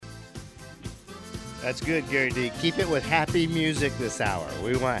That's good, Gary D. Keep it with happy music this hour.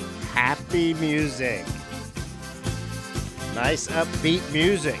 We want happy music. Nice upbeat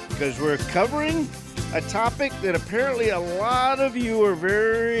music, because we're covering a topic that apparently a lot of you are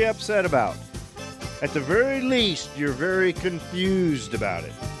very upset about. At the very least, you're very confused about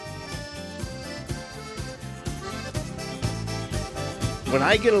it. When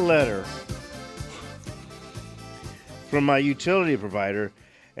I get a letter from my utility provider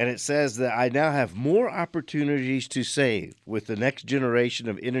and it says that I now have more opportunities to save with the next generation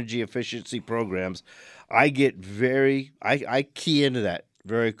of energy efficiency programs, I key into that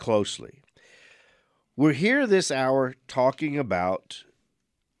very closely. We're here this hour talking about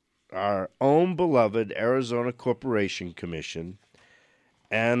our own beloved Arizona Corporation Commission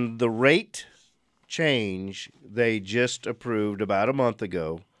and the rate change they just approved about a month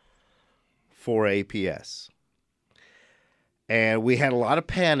ago for APS. And we had a lot of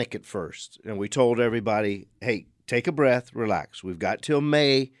panic at first, and we told everybody, hey, take a breath, relax. We've got till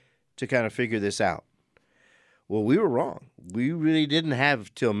May to kind of figure this out. Well, we were wrong. We really didn't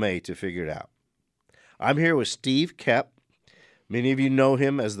have till May to figure it out. I'm here with Steve Koepp. Many of you know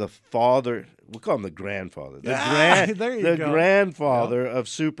him as the father. We'll call him the grandfather. The grandfather of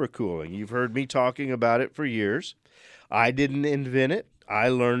supercooling. You've heard me talking about it for years. I didn't invent it. I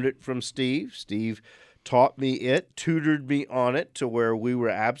learned it from Steve. Steve taught me it, tutored me on it to where we were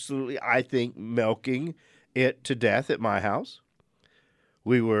absolutely, I think, milking it to death at my house.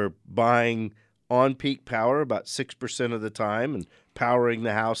 We were buying on-peak power about 6% of the time and powering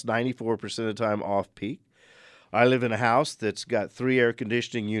the house 94% of the time off-peak. I live in a house that's got 3 air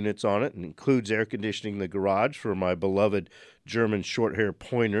conditioning units on it and includes air conditioning in the garage for my beloved German short-hair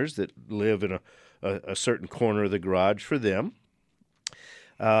pointers that live in a certain corner of the garage for them.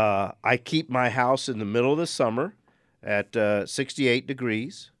 I keep my house in the middle of the summer at 68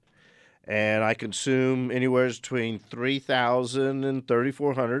 degrees, and I consume anywhere between 3,000 and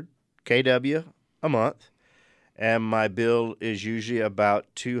 3,400 kW a month, and my bill is usually about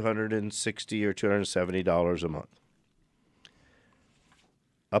 $260 or $270 a month.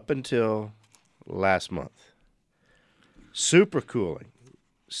 Up until last month. Supercooling.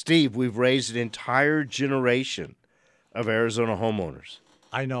 Steve, we've raised an entire generation of Arizona homeowners.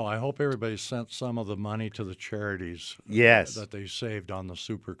 I know. I hope everybody sent some of the money to the charities that they saved on the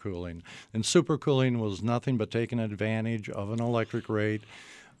supercooling. And supercooling was nothing but taking advantage of an electric rate,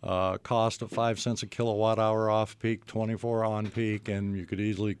 cost of 5 cents a kilowatt hour off peak, 24 on peak, and you could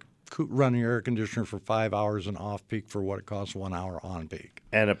easily run your air conditioner for 5 hours and off peak for what it costs 1 hour on peak.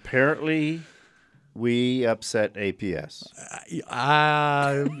 And apparently we upset APS.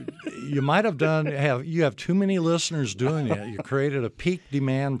 You might have you have too many listeners doing it. You created a peak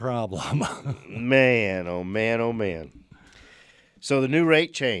demand problem. Man, oh man, oh man. So the new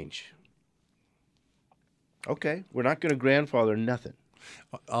rate change. Okay, we're not going to grandfather nothing.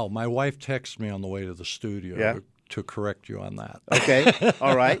 Oh, my wife texted me on the way to the studio to correct you on that. Okay,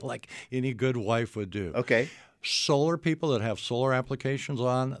 all right. Like any good wife would do. Okay. Solar people that have solar applications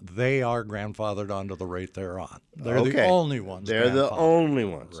on, they are grandfathered onto the rate they're on. They're the only ones. They're the only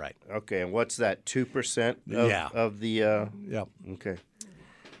ones. Right. Okay, and what's that, 2% of the... Yep. Okay.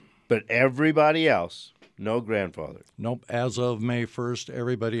 But everybody else, no grandfather. Nope. As of May 1st,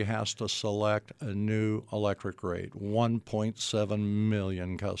 everybody has to select a new electric rate, 1.7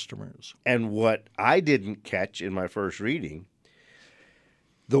 million customers. And what I didn't catch in my first reading...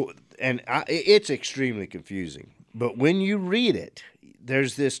 it's extremely confusing. But when you read it,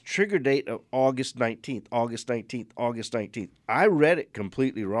 there's this trigger date of August 19th, August 19th, August 19th. I read it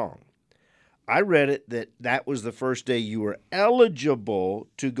completely wrong. I read it that was the first day you were eligible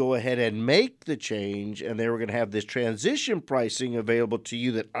to go ahead and make the change, and they were going to have this transition pricing available to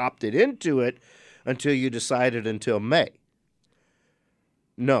you that opted into it until you decided until May.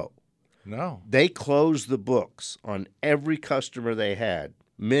 No. They closed the books on every customer they had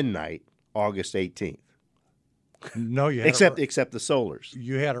midnight, August 18th. No, you had except the solars.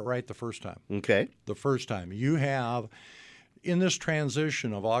 You had it right the first time. Okay. The first time. You have, in this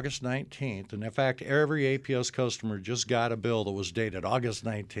transition of August 19th, and in fact, every APS customer just got a bill that was dated August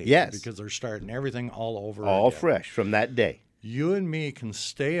 19th. Yes. Because they're starting everything all over all again. Fresh from that day. You and me can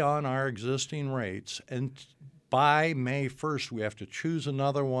stay on our existing rates, and by May 1st, we have to choose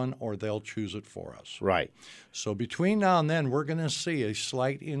another one or they'll choose it for us. Right. So between now and then, we're going to see a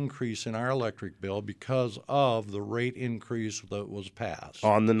slight increase in our electric bill because of the rate increase that was passed.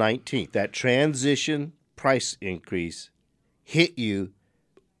 On the 19th, that transition price increase hit you,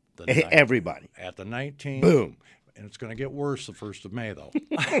 everybody. At the 19th. Boom. And it's going to get worse the 1st of May, though.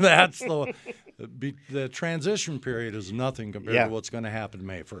 That's the transition period is nothing compared to what's going to happen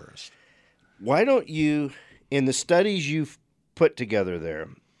May 1st. why don't you, in the studies you've put together there,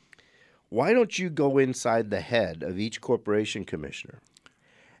 why don't you go inside the head of each corporation commissioner?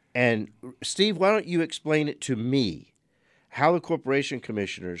 And Steve, why don't you explain it to me how the corporation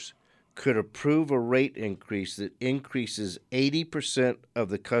commissioners could approve a rate increase that increases 80% of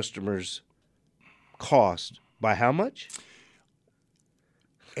the customer's cost by how much?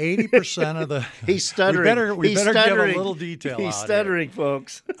 80% of the. He's stuttering. We better give a little detail. He's stuttering,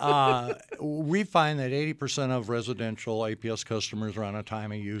 folks. We find that 80% of residential APS customers are on a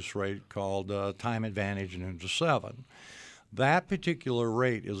time of use rate called Time Advantage noon to 7. That particular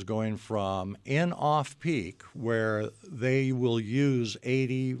rate is going from in off-peak, where they will use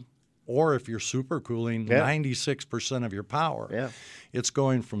 80, or if you're supercooling, 96% of your power. Yeah. It's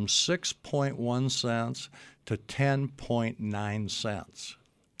going from 6.1 cents to 10.9 cents.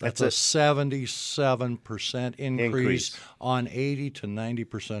 That's a 77% increase on 80 to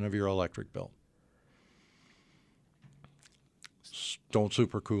 90% of your electric bill. Don't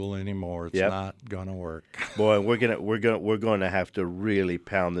supercool anymore. It's not going to work. Boy, we're going to have to really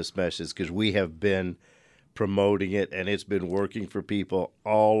pound this message, because we have been promoting it, and it's been working for people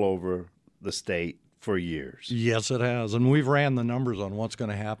all over the state for years. Yes, it has. And we've ran the numbers on what's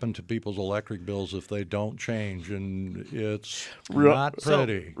going to happen to people's electric bills if they don't change, and it's not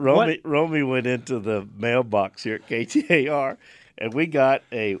pretty. So, Romy went into the mailbox here at KTAR, and we got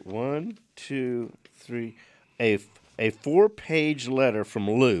a 4-page letter from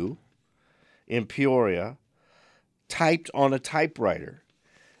Lou in Peoria, typed on a typewriter,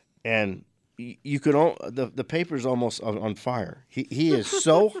 and you could the paper's almost on fire. He is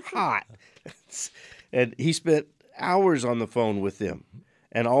so hot, and he spent hours on the phone with them,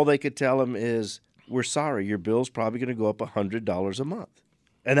 and all they could tell him is, "We're sorry, your bill's probably going to go up $100 a month,"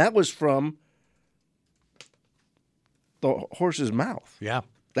 and that was from the horse's mouth. Yeah,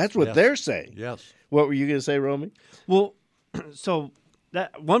 that's what they're saying. Yes. What were you going to say, Romy? Well, so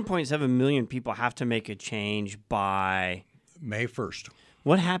that 1.7 million people have to make a change by May 1st.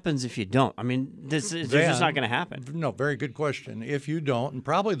 What happens if you don't? I mean, this is just not going to happen. No, very good question. If you don't, and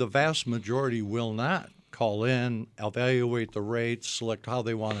probably the vast majority will not call in, evaluate the rates, select how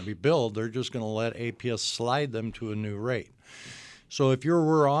they want to be billed, they're just going to let APS slide them to a new rate. So if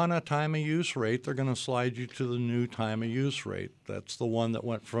we're on a time of use rate, they're going to slide you to the new time of use rate. That's the one that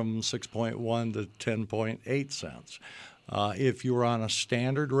went from 6.1 to 10.8 cents. If you were on a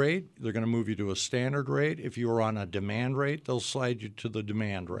standard rate, they're going to move you to a standard rate. If you were on a demand rate, they'll slide you to the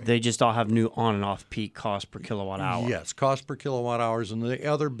demand rate. They just all have new on and off peak cost per kilowatt hour. Yes, cost per kilowatt hours. And the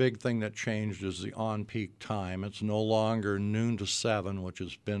other big thing that changed is the on-peak time. It's no longer noon to 7, which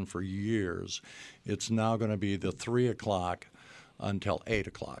has been for years. It's now going to be the 3 o'clock until 8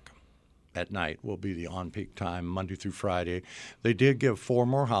 o'clock at night will be the on-peak time, Monday through Friday. They did give 4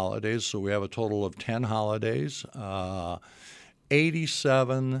 more holidays, so we have a total of 10 holidays.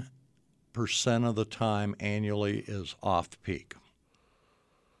 87% of the time annually is off-peak.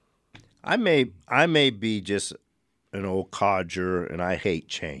 I may be just an old codger, and I hate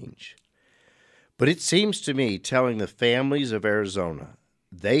change. But it seems to me, telling the families of Arizona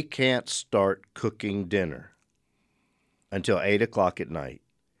they can't start cooking dinner until 8 o'clock at night.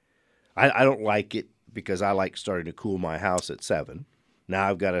 I don't like it, because I like starting to cool my house at 7. Now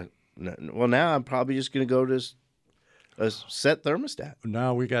I've got to – now I'm probably just going to go to a set thermostat.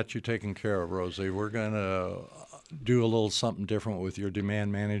 Now we got you taken care of, Rosie. We're going to do a little something different with your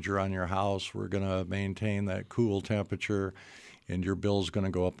demand manager on your house. We're going to maintain that cool temperature, and your bill's going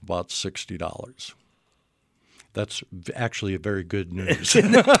to go up about $60. That's actually a very good news.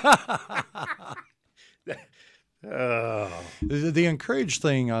 The encouraged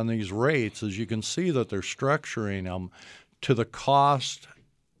thing on these rates is you can see that they're structuring them to the cost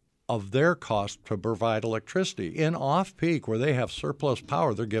of their cost to provide electricity. In off-peak, where they have surplus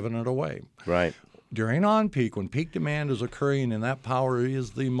power, they're giving it away. Right. During on-peak, when peak demand is occurring and that power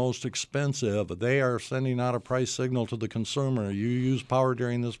is the most expensive, they are sending out a price signal to the consumer. You use power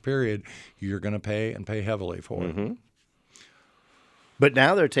during this period, you're going to pay, and pay heavily for it. But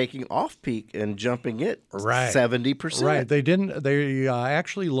now they're taking off-peak and jumping it 70%. Right. They didn't. They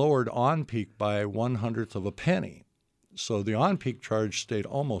actually lowered on-peak by 1/100 of a penny. So the on-peak charge stayed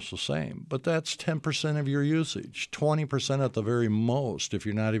almost the same. But that's 10% of your usage, 20% at the very most if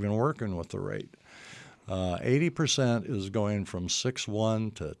you're not even working with the rate. 80% is going from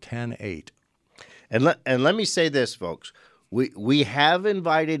 6.1 to 10.8. And let me say this, folks. We have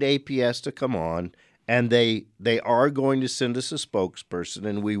invited APS to come on, and they are going to send us a spokesperson,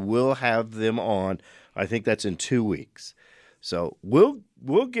 and we will have them on. I think that's in 2 weeks. So we'll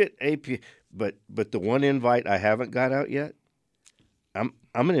get APS, but the one invite I haven't got out yet, I'm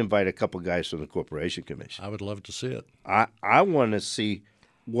going to invite a couple guys from the Corporation Commission. I would love to see it. I want to see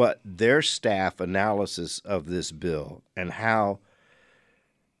what their staff analysis of this bill and how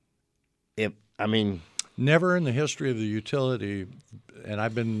never in the history of the utility, and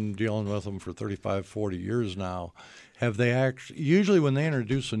I've been dealing with them for 35, 40 years now, have they actually, usually when they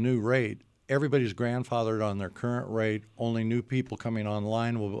introduce a new rate, everybody's grandfathered on their current rate. Only new people coming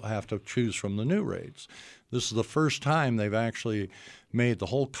online will have to choose from the new rates. This is the first time they've actually made the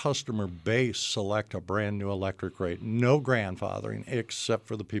whole customer base select a brand new electric rate. No grandfathering except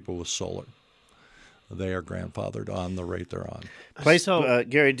for the people with solar. They are grandfathered on the rate they're on.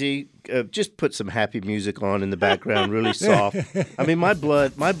 Gary D, just put some happy music on in the background, really soft. I mean, my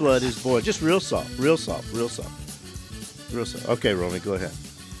blood is boiling, just real soft. Okay, Romy, go ahead.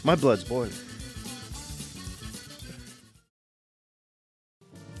 My blood's boiling.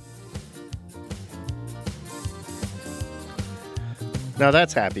 Now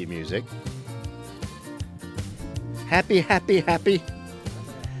that's happy music. Happy. Happy.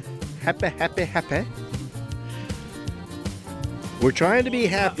 We're trying to be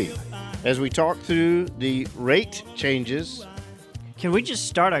happy as we talk through the rate changes. Can we just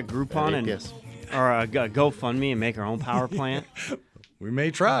start a Groupon or a GoFundMe and make our own power plant? We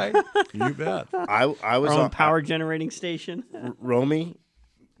may try. You bet. I was our own power generating station. Romy,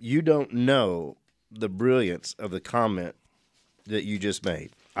 you don't know the brilliance of the comment that you just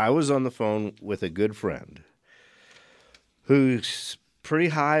made. I was on the phone with a good friend who's pretty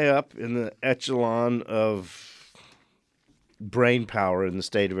high up in the echelon of brain power in the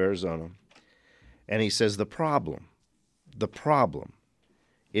state of Arizona. And he says the problem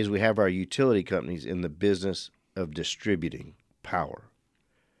is we have our utility companies in the business of distributing power.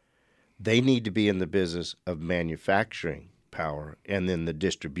 They need to be in the business of manufacturing power, and then the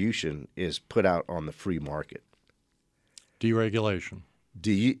distribution is put out on the free market. Deregulation.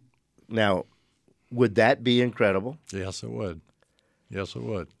 Now, would that be incredible? Yes, it would.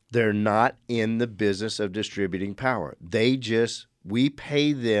 They're not in the business of distributing power. We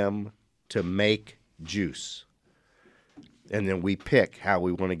pay them to make juice. And then we pick how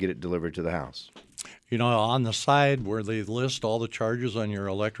we want to get it delivered to the house. You know, on the side where they list all the charges on your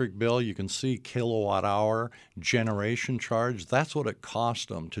electric bill, you can see kilowatt hour generation charge. That's what it cost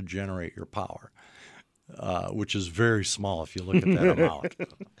them to generate your power, which is very small if you look at that amount.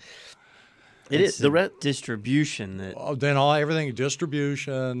 It is the distribution that. Then everything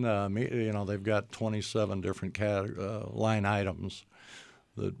distribution. They've got 27 different line items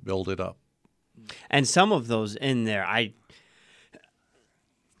that build it up, and some of those in there, I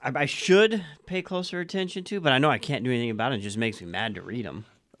should pay closer attention to, but I know I can't do anything about it. It just makes me mad to read them.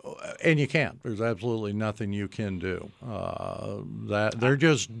 And you can't. There's absolutely nothing you can do. That they're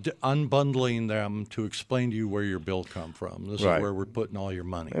just unbundling them to explain to you where your bill come from. This is where we're putting all your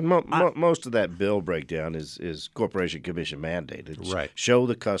money. And most of that bill breakdown is Corporation Commission mandated. Right. Show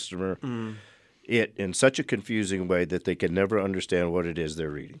the customer it in such a confusing way that they can never understand what it is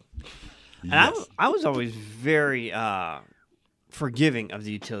they're reading. And yes. I was always very forgiving of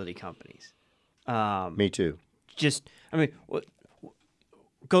the utility companies. Me too.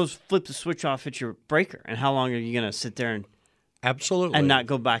 Flip the switch off at your breaker, and how long are you going to sit there and absolutely and not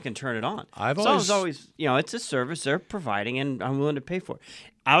go back and turn it on? I was always, it's a service they're providing, and I'm willing to pay for it.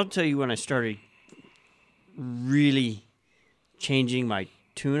 I'll tell you when I started really changing my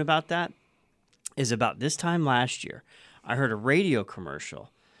tune about that is about this time last year. I heard a radio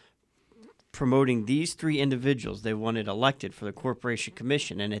commercial promoting these three individuals they wanted elected for the Corporation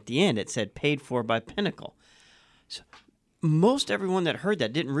Commission, and at the end it said paid for by Pinnacle. So most everyone that heard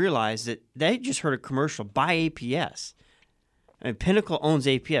that didn't realize that they just heard a commercial by APS. I mean, Pinnacle owns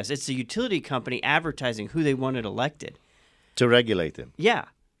APS. It's a utility company advertising who they wanted elected. To regulate them. Yeah.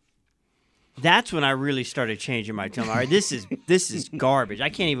 That's when I really started changing my tone. All right, this is garbage. I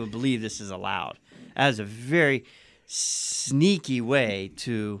can't even believe this is allowed. That is a very sneaky way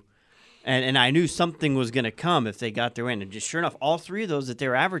to... And I knew something was going to come if they got their way in. And just sure enough, all three of those that they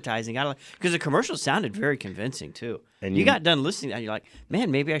were advertising got because the commercial sounded very convincing too. And you got done listening, and you're like,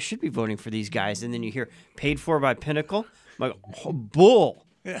 man, maybe I should be voting for these guys. And then you hear paid for by Pinnacle. I'm like, oh, bull.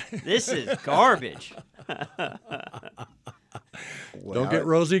 This is garbage. Don't get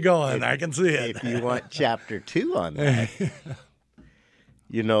Rosie going. I can see it. If you want chapter 2 on that,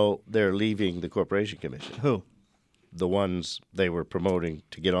 they're leaving the Corporation Commission. Who? The ones they were promoting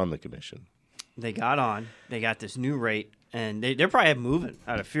to get on the commission. They got on. They got this new rate, and they're probably moving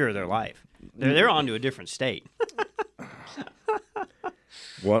out of fear of their life. They're on to a different state.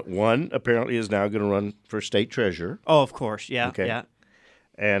 One apparently is now going to run for state treasurer. Oh, of course, yeah, okay. Yeah.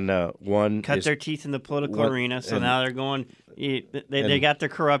 And one cut their teeth in the political arena, so now they're going They got their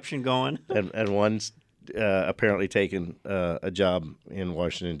corruption going. And one's apparently taken a job in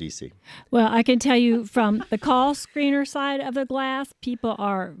Washington, D.C. Well, I can tell you from the call screener side of the glass, people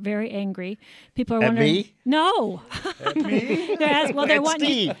are very angry. People are wondering. Me? No. At me? They're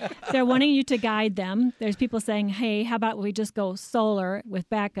wanting you to guide them. There's people saying, hey, how about we just go solar with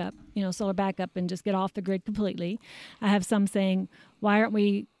backup, solar backup and just get off the grid completely. I have some saying, why aren't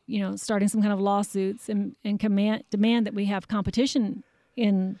we, starting some kind of lawsuits and demand that we have competition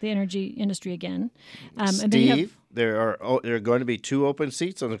in the energy industry again. Steve, there are going to be 2 open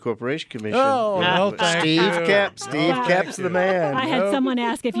seats on the Corporation Commission. Oh, Steve Kepps the man. I had someone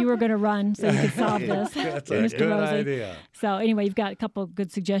ask if you were going to run so you could solve this. That's a Mr. good Rosie. idea. So anyway, you've got a couple of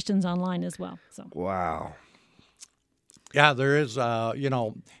good suggestions online as well. So Wow. Yeah, there is,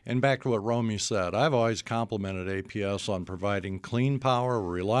 and back to what Romy said, I've always complimented APS on providing clean power,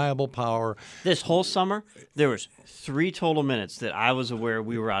 reliable power. This whole summer, there was 3 total minutes that I was aware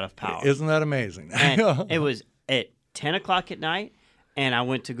we were out of power. Isn't that amazing? And it was at 10 o'clock at night, and I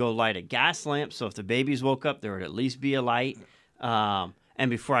went to go light a gas lamp, so if the babies woke up, there would at least be a light. And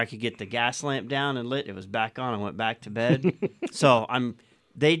before I could get the gas lamp down and lit, it was back on. I went back to bed. So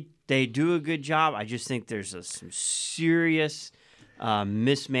They do a good job. I just think there's some serious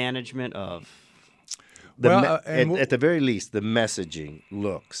mismanagement of. At the very least, the messaging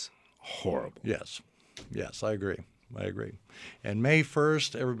looks horrible. Yes, I agree. And May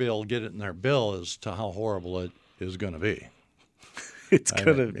 1st, everybody will get it in their bill as to how horrible it is going to be. It's not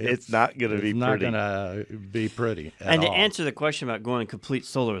going to be pretty. Not going to be pretty at And to all. answer the question about going complete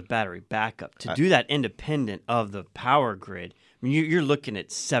solar with battery backup, to do that independent of the power grid, I mean, you're looking at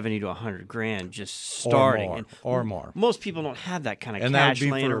 $70 to $100,000 just starting, or more. Most people don't have that kind of And that would cash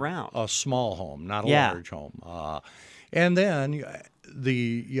be laying for around. a small home, not a large home. And then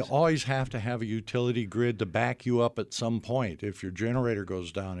you always have to have a utility grid to back you up at some point. If your generator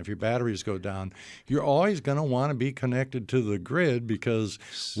goes down, if your batteries go down, you're always going to want to be connected to the grid, because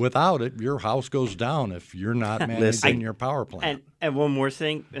without it, your house goes down if you're not managing your power plant. And one more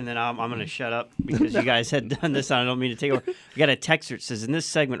thing, and then I'm going to shut up because you guys had done this, and I don't mean to take over. We got a texter that says, in this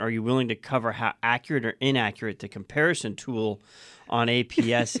segment, are you willing to cover how accurate or inaccurate the comparison tool on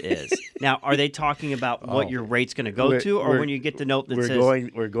APS is? Now, are they talking about what your rate's going to go to, or when you get the note that says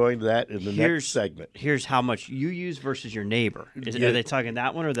we're going to that in the next segment? Here's how much you use versus your neighbor. Are they talking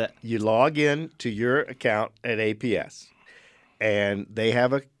that one or that? You log in to your account at APS, and they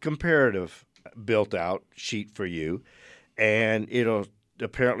have a comparative built-out sheet for you, and it'll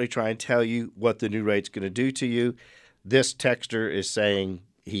apparently try and tell you what the new rate's going to do to you. This texter is saying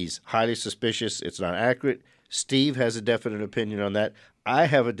he's highly suspicious. It's not accurate. Steve has a definite opinion on that. I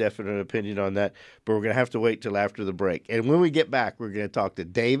have a definite opinion on that, but we're going to have to wait till after the break. And when we get back, we're going to talk to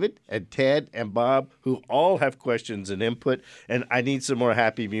David and Ted and Bob, who all have questions and input. And I need some more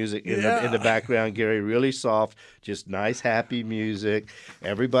happy music in the background, Gary. Really soft, just nice, happy music.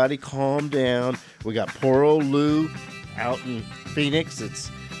 Everybody calm down. We got poor old Lou out in Phoenix.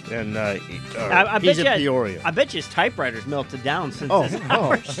 He's in Peoria. I bet you his typewriter's melted down since this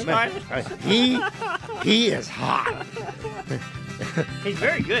hour started. He is hot. He's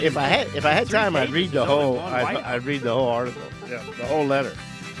very good. If I had time, I'd read the whole article, the whole letter.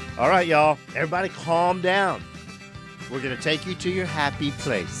 All right, y'all. Everybody, calm down. We're gonna take you to your happy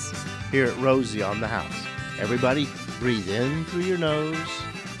place here at Rosie on the House. Everybody, breathe in through your nose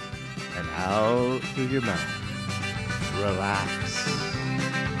and out through your mouth. Relax.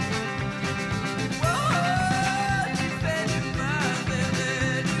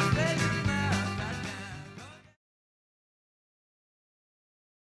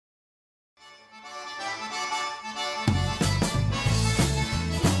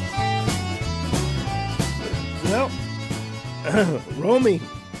 Well, Romy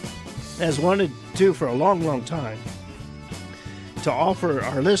has wanted to for a long, long time to offer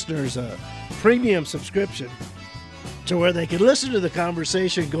our listeners a premium subscription to where they can listen to the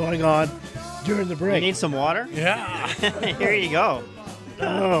conversation going on during the break. You need some water? Yeah. Here you go.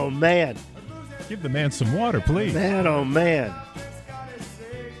 Oh, man. Give the man some water, please. Man, oh, man.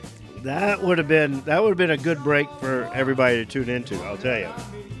 That would have been a good break for everybody to tune into, I'll tell you.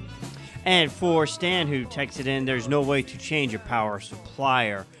 And for Stan, who texted in, there's no way to change your power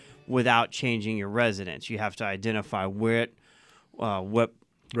supplier without changing your residence. You have to identify what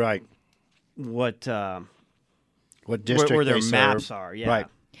Right. What district where their they maps serve. are. Yeah. Right.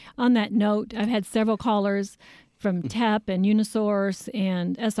 on that note, I've had several callers from TEP and Unisource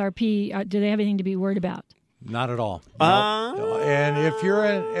and SRP. Do they have anything to be worried about? Not at all. No. And if you're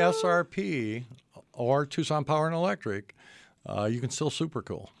an SRP or Tucson Power and Electric, you can still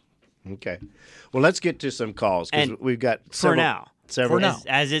supercool. Okay. Well, let's get to some calls because we've got several.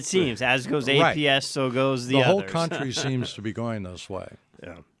 As it seems, as goes APS, so goes the others. The whole country seems to be going this way.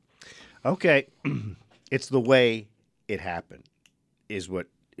 Yeah. Okay. It's the way it happened is what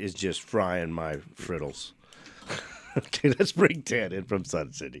is just frying my frittles. Okay, let's bring Ted in from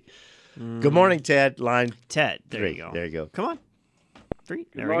Sun City. Good morning, Ted. Line Ted. There 3. you go. There you go. Come on. 3.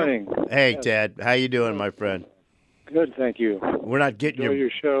 Good morning. Hey, Ted. How you doing, my friend? Good, thank you. We're not getting your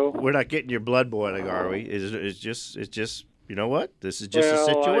show. We're not getting your blood boiling, are we? It's just. You know what? This is just a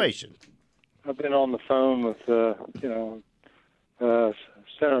situation. I've been on the phone with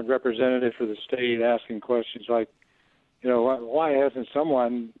Senate representative for the state asking questions like, why hasn't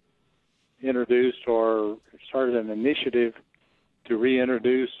someone introduced or started an initiative to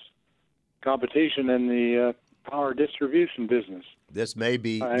reintroduce competition in the power distribution business? This may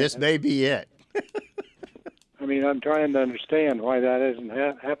be it. I mean, I'm trying to understand why that hasn't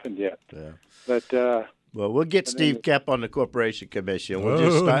happened yet. Yeah. But well, we'll get Steve Kep on the Corporation Commission. We'll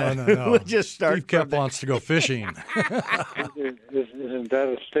just start. Steve Kep wants to go fishing. Isn't that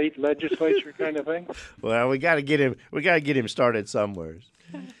a state legislature kind of thing? Well, we got to get him. We got to get him started somewhere.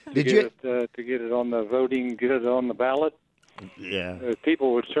 To get it on the voting, get it on the ballot? Yeah.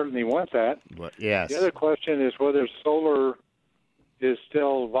 People would certainly want that. Yes. The other question is whether solar is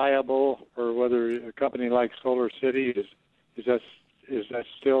still viable, or whether a company like Solar City is that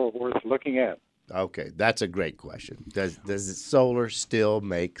still worth looking at? Okay, that's a great question. Does solar still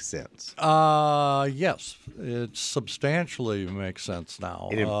make sense? Yes, it substantially makes sense now.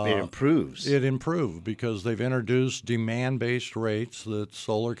 It improves. It improved because they've introduced demand-based rates that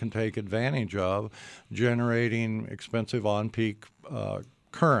solar can take advantage of, generating expensive on-peak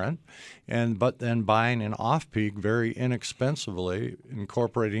current, but then buying an off-peak very inexpensively,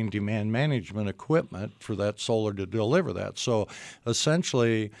 incorporating demand management equipment for that solar to deliver that. So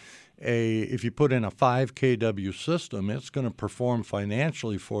essentially, if you put in a 5 kW system, it's going to perform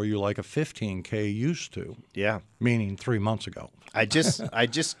financially for you like a 15 K used to. Yeah, meaning 3 months ago. I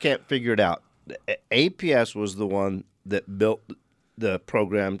just can't figure it out. APS was the one that built the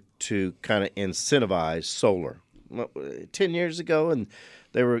program to kind of incentivize solar 10 years ago, and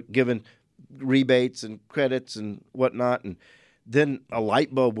they were given rebates and credits and whatnot, and then a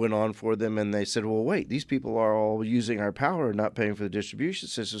light bulb went on for them, and they said, well, wait, these people are all using our power and not paying for the distribution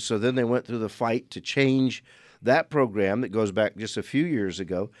system. So then they went through the fight to change that program that goes back just a few years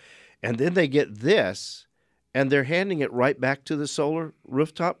ago. And then they get this, and they're handing it right back to the solar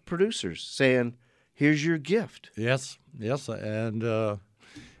rooftop producers, saying, here's your gift. Yes. And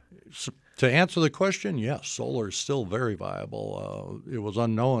to answer the question, yes, solar is still very viable. It was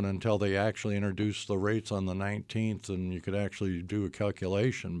unknown until they actually introduced the rates on the 19th, and you could actually do a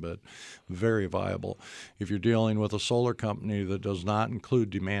calculation, but very viable. If you're dealing with a solar company that does not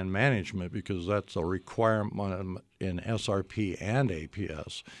include demand management, because that's a requirement in SRP and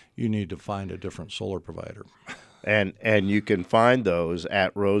APS, you need to find a different solar provider. And you can find those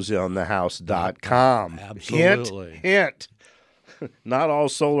at rosieonthehouse.com. Absolutely. Hint. Not all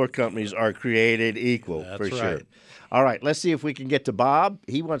solar companies are created equal. That's for right. Sure. All right, let's see if we can get to Bob.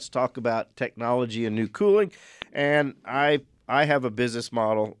 He wants to talk about technology and new cooling. And I have a business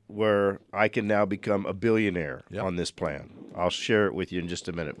model where I can now become a billionaire on this plan. I'll share it with you in just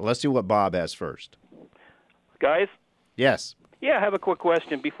a minute. Well, let's see what Bob has first. Guys? Yes. Yeah, I have a quick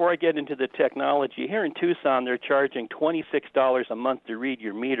question. Before I get into the technology, here in Tucson, they're charging $26 a month to read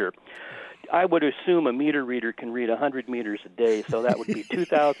your meter. I would assume a meter reader can read 100 meters a day, so that would be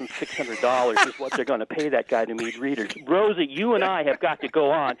 $2,600 is what they're going to pay that guy to read meters. Rosie, you and I have got to go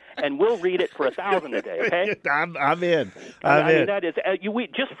on, and we'll read it for $1,000 a day, okay? I'm in. I mean, that is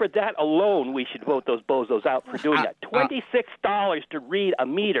just for that alone, we should vote those bozos out for doing that. $26 to read a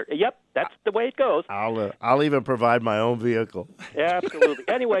meter. Yep, that's the way it goes. I'll even provide my own vehicle. Yeah, absolutely.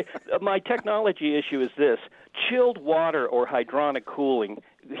 Anyway, my technology issue is this. Chilled water or hydronic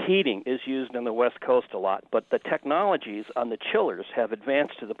heating is used on the West Coast a lot, but the technologies on the chillers have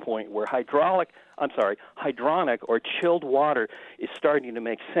advanced to the point where hydronic or chilled water is starting to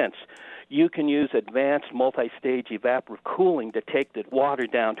make sense. You can use advanced multi-stage evaporative cooling to take the water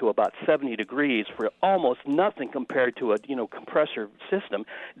down to about 70 degrees for almost nothing compared to a compressor system.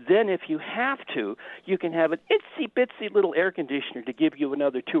 Then if you have to, you can have an itsy-bitsy little air conditioner to give you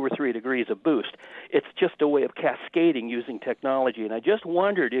another 2 or 3 degrees of boost. It's just a way of cascading using technology. And I just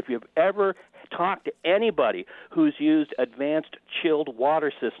wondered if you've ever talked to anybody who's used advanced chilled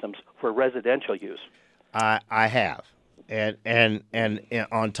water systems for residential use. I have. And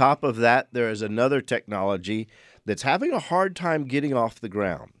on top of that, there is another technology that's having a hard time getting off the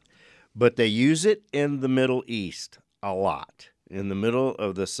ground, but they use it in the Middle East a lot. in the middle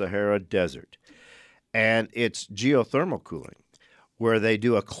of the Sahara Desert. And it's geothermal cooling, where they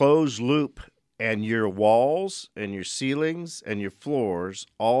do a closed loop, and your walls and your ceilings and your floors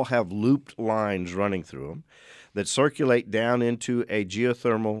all have looped lines running through them that circulate down into a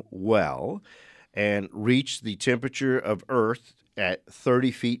geothermal well and reach the temperature of Earth at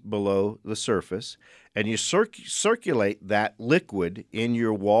 30 feet below the surface. And you circulate that liquid in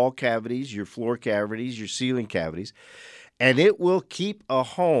your wall cavities, your floor cavities, your ceiling cavities, and it will keep a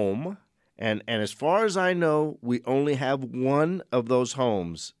home. And as far as I know, we only have one of those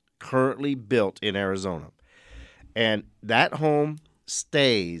homes currently built in Arizona. And that home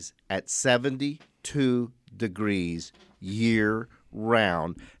stays at 72 degrees year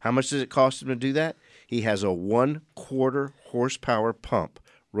round. How much does it cost him to do that? He has a 1/4 horsepower pump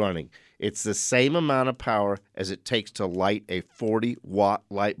running. It's the same amount of power as it takes to light a 40-watt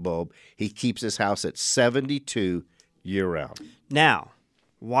light bulb. He keeps his house at 72 year round. Now,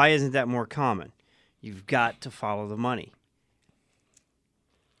 why isn't that more common? You've got to follow the money.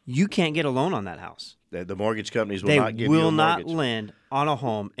 You can't get a loan on that house. The mortgage companies will not give you a mortgage. They will not lend on a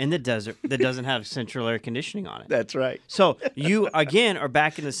home in the desert that doesn't have central air conditioning on it. That's right. So you, again, are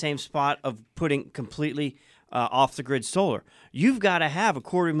back in the same spot of putting completely off-the-grid solar. You've got to have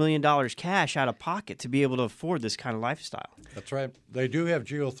 $250,000 cash out of pocket to be able to afford this kind of lifestyle. That's right. They do have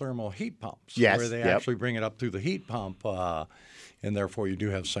geothermal heat pumps, yes, where they actually bring it up through the heat pump, and therefore you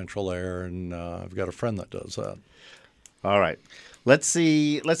do have central air, and I've got a friend that does that. All right. Let's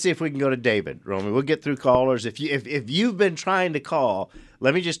see if we can go to David, Romy. We'll get through callers. If you've been trying to call,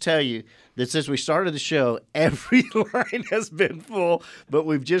 let me just tell you that since we started the show, every line has been full, but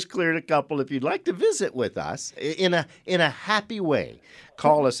we've just cleared a couple. If you'd like to visit with us in a happy way,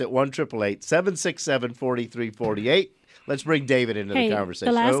 call us at 1-888-767-4348. Let's bring David into the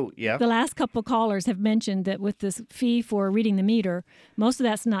conversation. The last couple callers have mentioned that with this fee for reading the meter, most of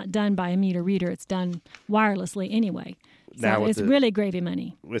that's not done by a meter reader. It's done wirelessly anyway. So now it's really gravy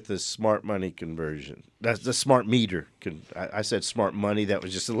money. With the smart money conversion. That's the smart meter. I said smart money. That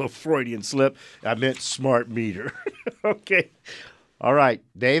was just a little Freudian slip. I meant smart meter. Okay. All right.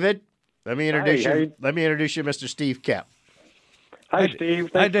 David, let me introduce you. Let me introduce you, Mr. Steve Kemp. Hi, Steve.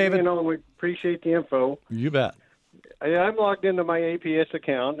 Hi, David. We appreciate the info. You bet. I'm logged into my APS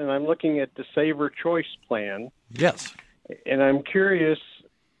account, and I'm looking at the Saver Choice plan. Yes. And I'm curious.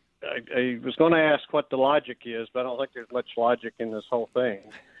 I was going to ask what the logic is, but I don't think there's much logic in this whole thing.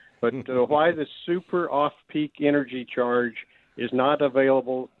 But why the super off-peak energy charge is not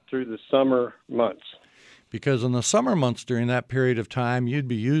available through the summer months? Because in the summer months during that period of time, you'd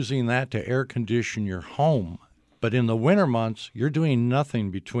be using that to air condition your home. But in the winter months, you're doing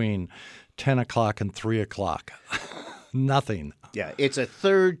nothing between 10 o'clock and 3 o'clock. Nothing. Yeah, it's a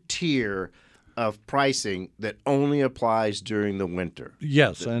third tier of pricing that only applies during the winter.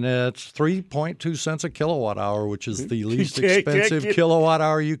 Yes, and it's 3.2 cents a kilowatt hour, which is the least expensive kilowatt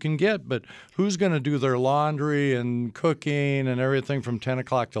hour you can get. But who's going to do their laundry and cooking and everything from 10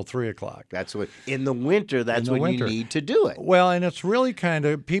 o'clock till 3 o'clock? That's what in the winter. That's when you need to do it. Well, and it's really kind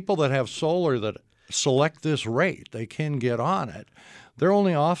of people that have solar that select this rate. They can get on it. They're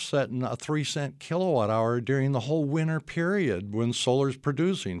only offsetting a 3-cent kilowatt hour during the whole winter period when solar's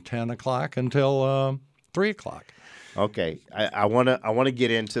producing 10 o'clock until 3 o'clock. Okay, I want to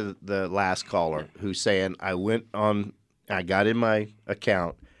get into the last caller who's saying I got in my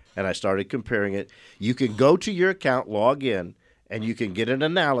account and I started comparing it. You can go to your account, log in, and you can get an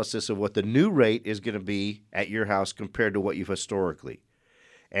analysis of what the new rate is going to be at your house compared to what you've historically.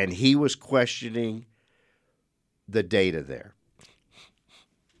 And he was questioning the data there.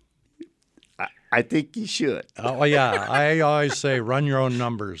 I think you should. Oh, yeah. I always say run your own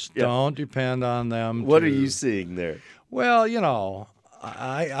numbers. Yeah. Don't depend on them. What are you seeing there? Well,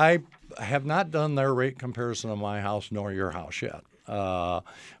 I have not done their rate comparison of my house nor your house yet. But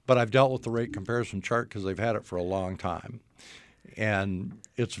I've dealt with the rate comparison chart because they've had it for a long time. And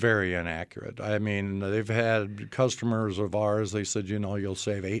it's very inaccurate. I mean, they've had customers of ours, they said, you'll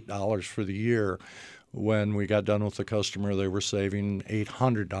save $8 for the year. When we got done with the customer, they were saving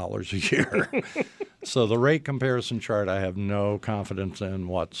 $800 a year. So the rate comparison chart I have no confidence in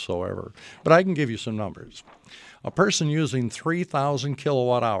whatsoever. But I can give you some numbers. A person using 3,000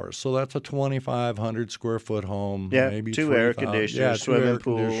 kilowatt hours, so that's a 2,500 square foot home. Yeah, maybe 2 air conditioners, swimming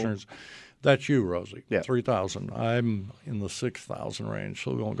pool. That's you, Rosie. Yeah. 3,000. I'm in the 6,000 range,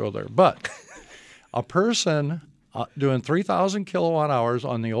 so we won't go there. But a person doing 3,000 kilowatt hours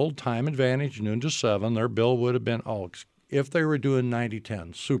on the old Time Advantage noon to 7, their bill would have been, if they were doing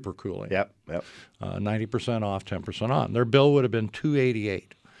 90/10, super cooling. Yep. 90% off, 10% on. Their bill would have been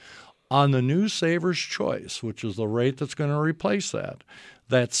 $288. On the new Saver's Choice, which is the rate that's going to replace that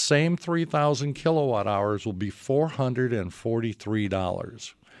same 3,000 kilowatt hours will be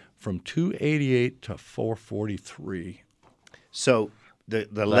 $443, from $288 to $443. So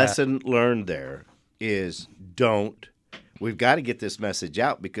the lesson learned there is we've got to get this message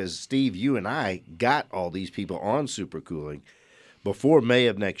out, because, Steve, you and I got all these people on supercooling before May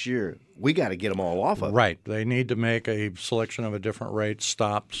of next year. We got to get them all off of it. Right. They need to make a selection of a different rate.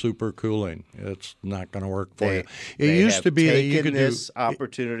 Stop supercooling. It's not going to work for you. It used to be that you could this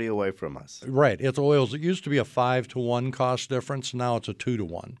opportunity away from us. Right. It's oils. It used to be a 5-to-1 cost difference. Now it's a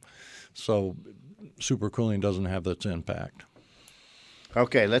 2-to-1. So supercooling doesn't have its impact.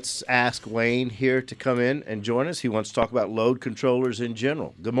 Okay, let's ask Wayne here to come in and join us. He wants to talk about load controllers in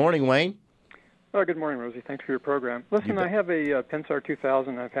general. Good morning, Wayne. Oh, good morning, Rosie. Thanks for your program. Listen, I have a Pensar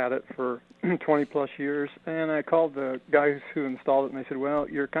 2000. I've had it for 20-plus years, and I called the guys who installed it, and they said, well,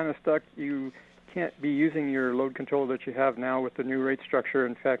 you're kind of stuck. You can't be using your load controller that you have now with the new rate structure.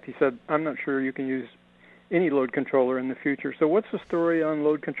 In fact, he said, I'm not sure you can use any load controller in the future. So what's the story on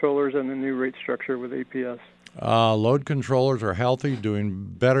load controllers and the new rate structure with APS? Load controllers are healthy, doing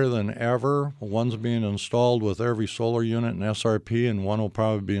better than ever. One's being installed with every solar unit in SRP, and one will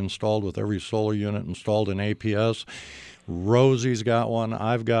probably be installed with every solar unit installed in APS. Rosie's got one.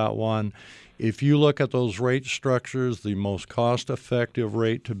 I've got one. If you look at those rate structures, the most cost-effective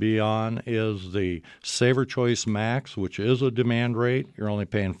rate to be on is the Saver Choice Max, which is a demand rate. You're only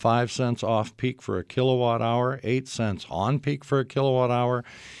paying 5 cents off peak for a kilowatt hour, 8 cents on peak for a kilowatt hour.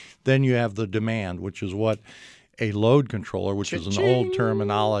 Then you have the demand, which is what a load controller, which is an old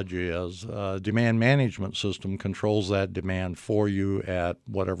terminology, is. Demand management system controls that demand for you at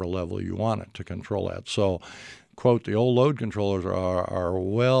whatever level you want it to control at. So, quote, the old load controllers are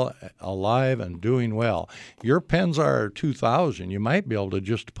well alive and doing well. Your Pensar 2000, you might be able to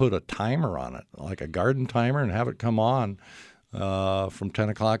just put a timer on it, like a garden timer, and have it come on from 10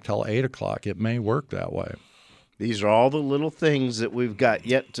 o'clock till 8 o'clock. It may work that way. These are all the little things that we've got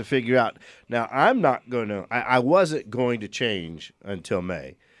yet to figure out. Now, I'm not going to – I wasn't going to change until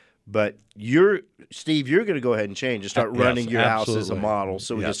May. But Steve, you're going to go ahead and change and start running your house as a model,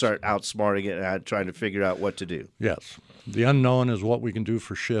 so we can start outsmarting it and trying to figure out what to do. Yes. The unknown is what we can do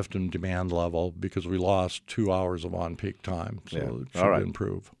for shift and demand level, because we lost 2 hours of on-peak time. So it should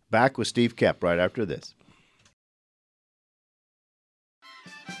improve. Back with Steve Koepp right after this.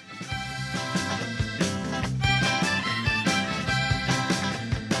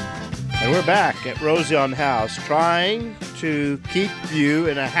 And we're back at Rosie on the House, trying to keep you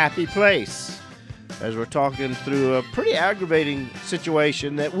in a happy place as we're talking through a pretty aggravating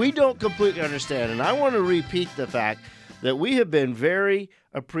situation that we don't completely understand. And I want to repeat the fact that we have been very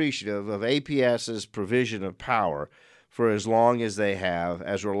appreciative of APS's provision of power for as long as they have,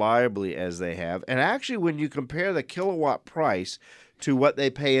 as reliably as they have. And actually, when you compare the kilowatt price to what they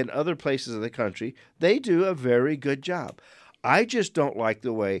pay in other places of the country, they do a very good job. I just don't like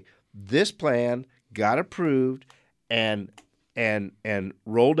the way this plan got approved and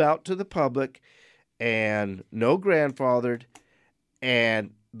rolled out to the public, and no grandfathered,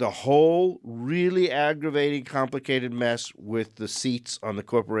 and the whole really aggravating, complicated mess with the seats on the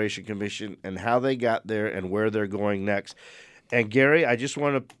Corporation Commission and how they got there and where they're going next. And Gary, I just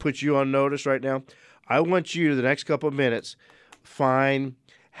want to put you on notice right now. I want you, the next couple of minutes, find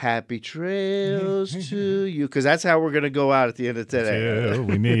happy trails to you, because that's how we're going to go out at the end of today. Till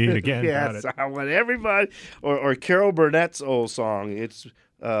we meet again. Yes, I want everybody, or Carol Burnett's old song. It's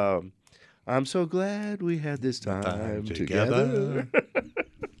I'm so glad we had this time together.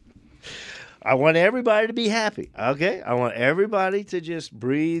 I want everybody to be happy, okay? I want everybody to just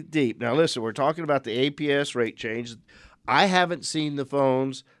breathe deep. Now, listen, we're talking about the APS rate change. I haven't seen the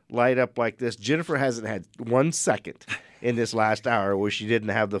phones light up like this. Jennifer hasn't had 1 second in this last hour where she didn't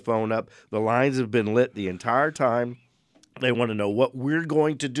have the phone up. The lines have been lit the entire time. They want to know what we're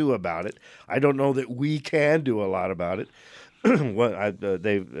going to do about it. I don't know that we can do a lot about it.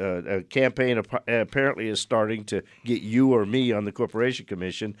 A campaign apparently is starting to get you or me on the Corporation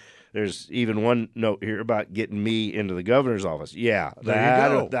Commission. There's even one note here about getting me into the governor's office. Yeah,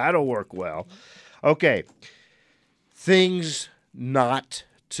 that'll work well. Okay, things not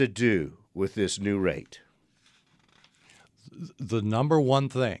to do with this new rate. The number one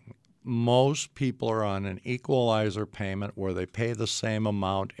thing, most people are on an equalizer payment where they pay the same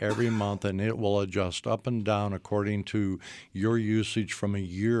amount every month, and it will adjust up and down according to your usage from a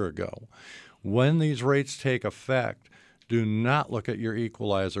year ago. When these rates take effect, do not look at your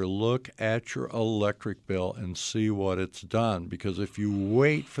equalizer. Look at your electric bill and see what it's done, because if you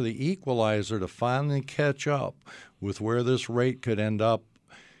wait for the equalizer to finally catch up with where this rate could end up,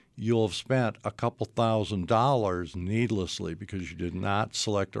 you'll have spent a couple $1,000 needlessly because you did not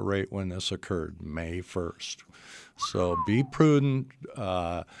select a rate when this occurred, May 1st. So be prudent.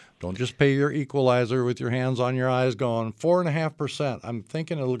 Don't just pay your equalizer with your hands on your eyes going 4.5%. I'm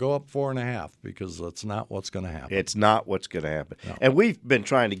thinking it'll go up 4.5% because that's not what's going to happen. It's not what's going to happen. No. And we've been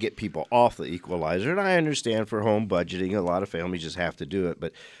trying to get people off the equalizer, and I understand for home budgeting, a lot of families just have to do it,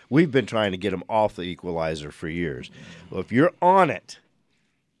 but we've been trying to get them off the equalizer for years. Well, if you're on it,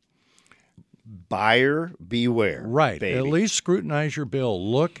 buyer beware. Right. Baby. At least scrutinize your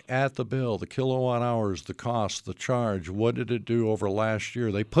bill. Look at the bill, the kilowatt hours, the cost, the charge. What did it do over last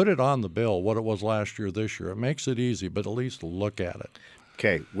year? They put it on the bill, what it was last year, this year. It makes it easy, but at least look at it.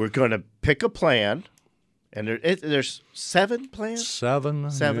 Okay, we're going to pick a plan, and there's 7 plans? Seven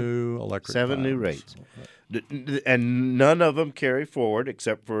new electric Seven new plans. rates. And none of them carry forward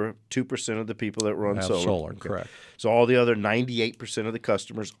except for 2% of the people that run Have solar. solar, Okay. correct. So all the other 98% of the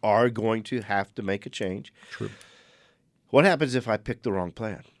customers are going to have to make a change. True. What happens if I pick the wrong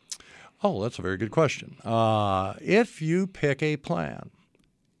plan? Oh, that's a very good question. If you pick a plan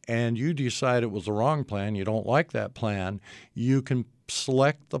and you decide it was the wrong plan, you don't like that plan, you can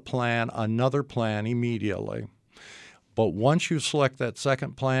select the plan, another plan immediately. But once you select that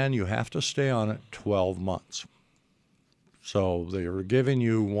second plan, you have to stay on it 12 months. So they were giving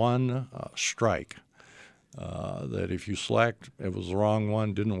you one strike that if you select, it was the wrong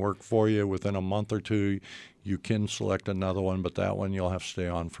one, didn't work for you, within a month or two, you can select another one, but that one you'll have to stay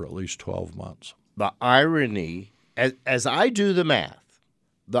on for at least 12 months. The irony, as I do the math,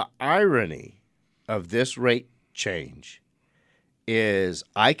 the irony of this rate change is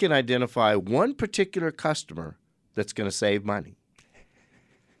I can identify one particular customer that's going to save money.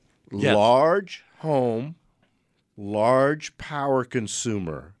 Yes. Large home, large power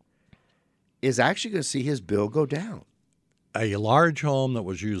consumer is actually going to see his bill go down. A large home that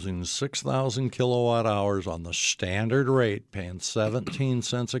was using 6,000 kilowatt hours on the standard rate, paying 17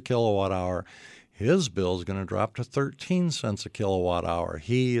 cents a kilowatt hour, his bill is going to drop to 13 cents a kilowatt hour.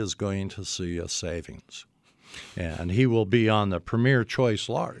 He is going to see a savings, and he will be on the Premier Choice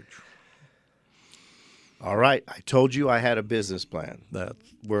Large. All right. I told you I had a business plan That,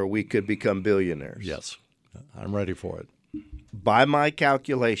 where we could become billionaires. yes, I'm ready for it. By my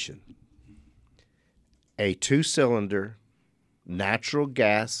calculation, a 2-cylinder natural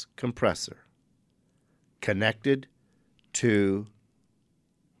gas compressor connected to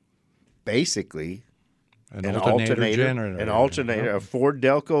basically An alternator generator. a Ford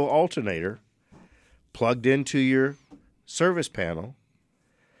Delco alternator plugged into your service panel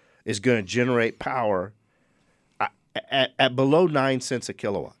is going to generate power at below 9 cents a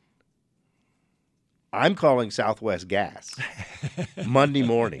kilowatt. I'm calling Southwest Gas Monday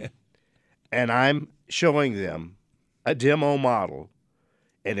morning, and I'm showing them a demo model.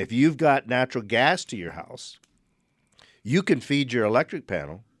 And if you've got natural gas to your house, you can feed your electric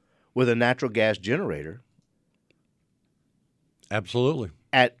panel with a natural gas generator Absolutely.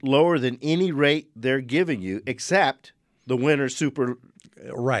 at lower than any rate they're giving you, except the winter super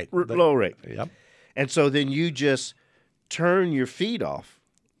Right. low rate. Yep. And so then you just turn your feed off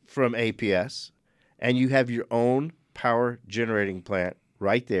from APS, and you have your own power generating plant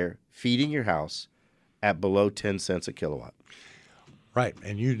right there feeding your house at below 10 cents a kilowatt. Right.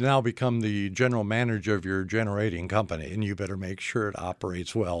 And you now become the general manager of your generating company, and you better make sure it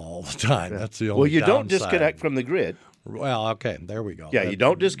operates well all the time. That's the only Well, you don't downside. disconnect from the grid. Well, okay, there we go. Yeah, you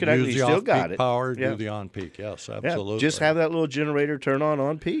don't disconnect. Use You the still off-peak got it. power, Yeah. do the on-peak. Yes, Yeah, absolutely. just have that little generator turn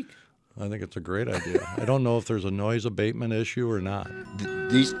on peak. I think it's a great idea. I don't know if there's a noise abatement issue or not.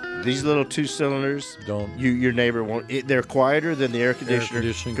 These little 2-cylinders, Don't. your neighbor won't. They're quieter than the air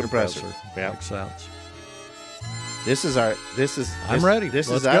conditioning compressor. Yeah. Makes sense. I'm ready. This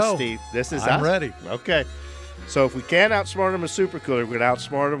Let's is us, go. Steve. This is us. I'm ready. Okay. So if we can't outsmart them with a supercooler, we're going to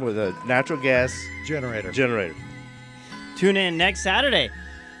outsmart them with a natural gas Generator. Tune in next Saturday.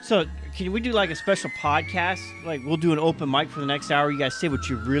 So can we do like a special podcast? Like we'll do an open mic for the next hour. You guys say what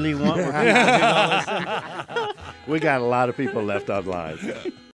you really want. We got a lot of people left online.